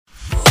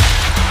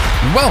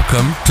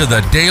Welcome to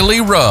the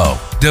Daily Row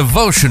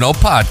Devotional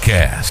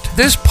Podcast.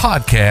 This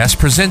podcast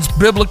presents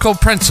biblical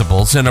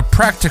principles in a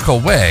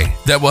practical way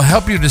that will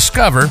help you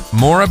discover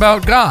more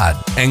about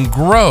God and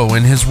grow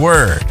in His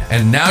Word.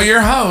 And now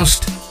your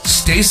host,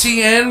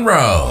 Stacey Ann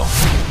Rowe.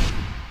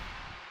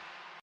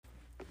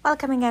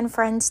 Welcome again,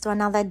 friends, to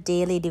another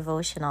daily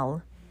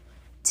devotional.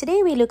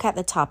 Today we look at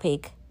the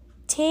topic,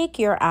 Take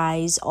Your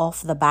Eyes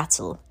Off the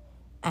Battle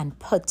and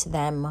Put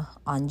Them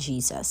on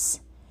Jesus.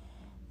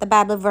 The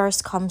Bible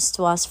verse comes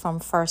to us from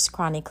 1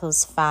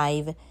 Chronicles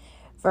 5,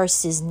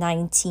 verses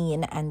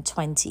 19 and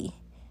 20.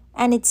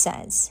 And it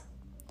says,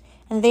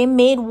 And they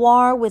made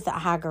war with the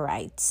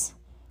Hagarites,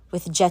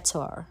 with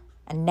Jetur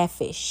and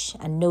Nephish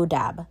and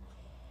Nodab.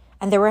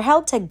 And they were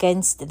helped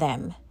against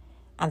them,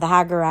 and the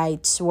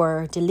Hagarites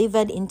were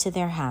delivered into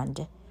their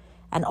hand,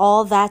 and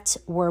all that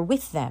were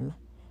with them,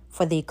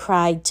 for they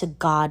cried to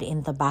God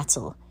in the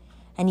battle,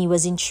 and He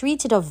was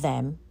entreated of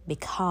them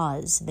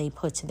because they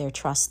put their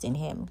trust in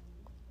Him.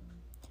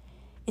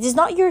 It is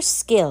not your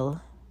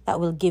skill that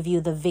will give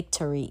you the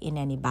victory in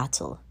any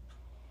battle.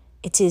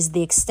 It is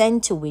the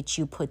extent to which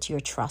you put your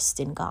trust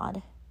in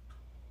God.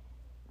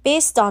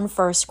 Based on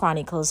 1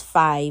 Chronicles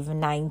 5,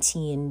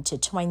 19 to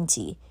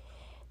 20,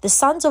 the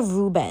sons of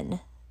Reuben,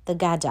 the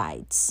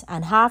Gadites,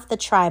 and half the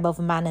tribe of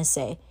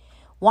Manasseh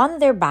won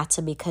their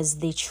battle because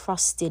they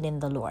trusted in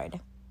the Lord.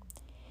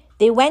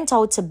 They went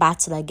out to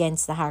battle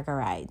against the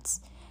Hagarites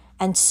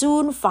and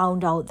soon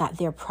found out that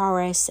their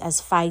prowess as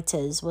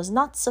fighters was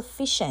not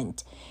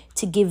sufficient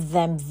to give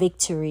them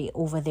victory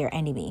over their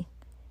enemy.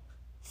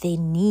 They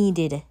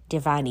needed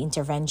divine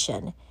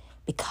intervention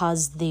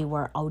because they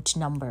were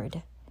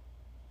outnumbered.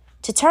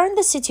 To turn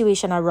the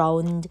situation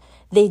around,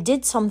 they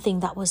did something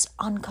that was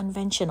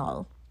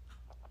unconventional.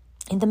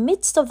 In the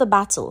midst of the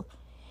battle,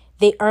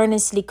 they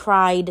earnestly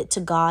cried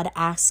to God,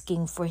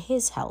 asking for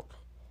His help.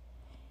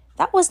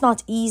 That was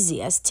not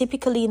easy, as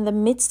typically in the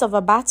midst of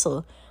a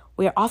battle,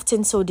 we are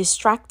often so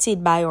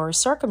distracted by our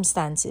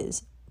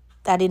circumstances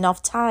that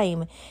enough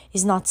time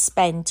is not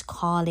spent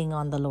calling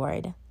on the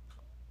Lord.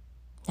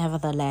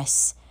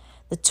 Nevertheless,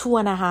 the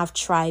 2.5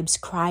 tribes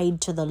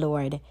cried to the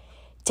Lord,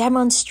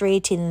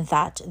 demonstrating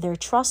that their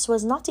trust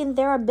was not in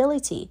their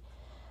ability,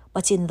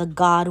 but in the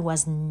God who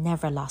has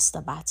never lost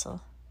a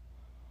battle.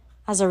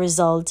 As a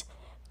result,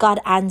 God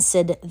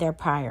answered their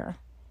prayer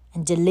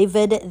and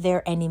delivered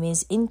their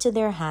enemies into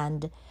their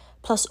hand,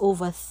 plus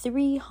over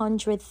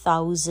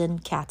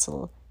 300,000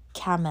 cattle,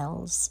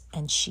 camels,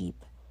 and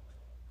sheep.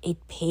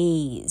 It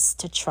pays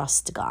to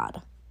trust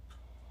God.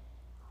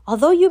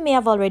 Although you may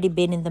have already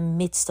been in the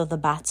midst of the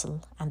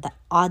battle and the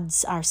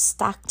odds are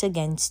stacked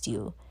against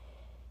you,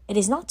 it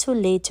is not too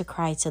late to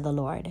cry to the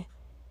Lord.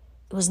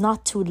 It was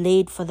not too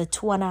late for the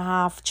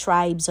 2.5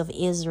 tribes of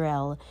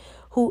Israel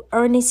who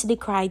earnestly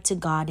cried to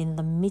God in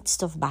the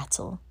midst of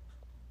battle.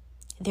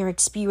 Their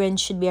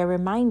experience should be a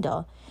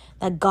reminder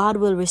that God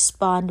will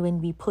respond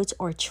when we put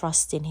our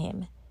trust in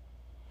Him.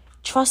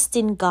 Trust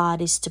in God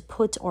is to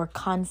put our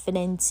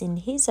confidence in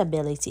His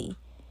ability.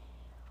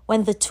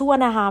 When the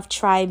 2.5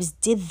 tribes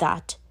did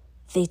that,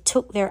 they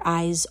took their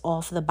eyes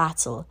off the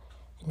battle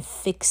and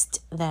fixed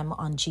them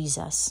on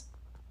Jesus.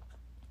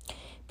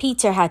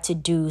 Peter had to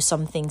do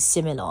something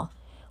similar.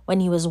 When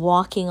he was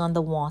walking on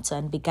the water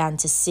and began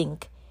to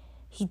sink,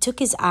 he took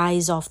his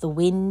eyes off the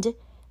wind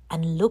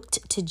and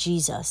looked to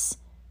Jesus,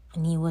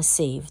 and he was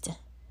saved.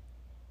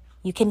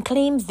 You can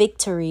claim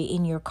victory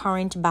in your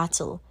current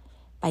battle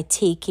by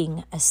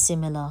taking a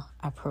similar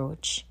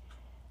approach.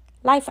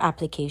 Life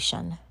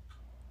application.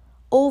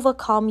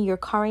 Overcome your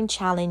current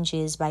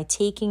challenges by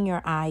taking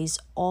your eyes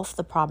off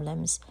the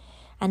problems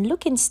and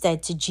look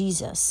instead to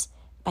Jesus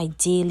by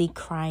daily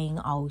crying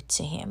out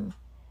to Him.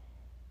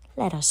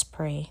 Let us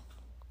pray.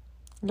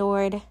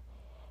 Lord,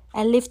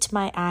 I lift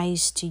my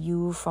eyes to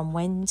You from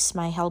whence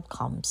my help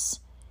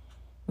comes.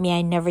 May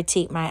I never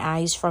take my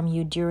eyes from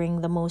You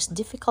during the most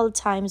difficult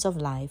times of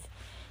life.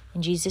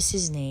 In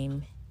Jesus'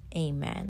 name, amen.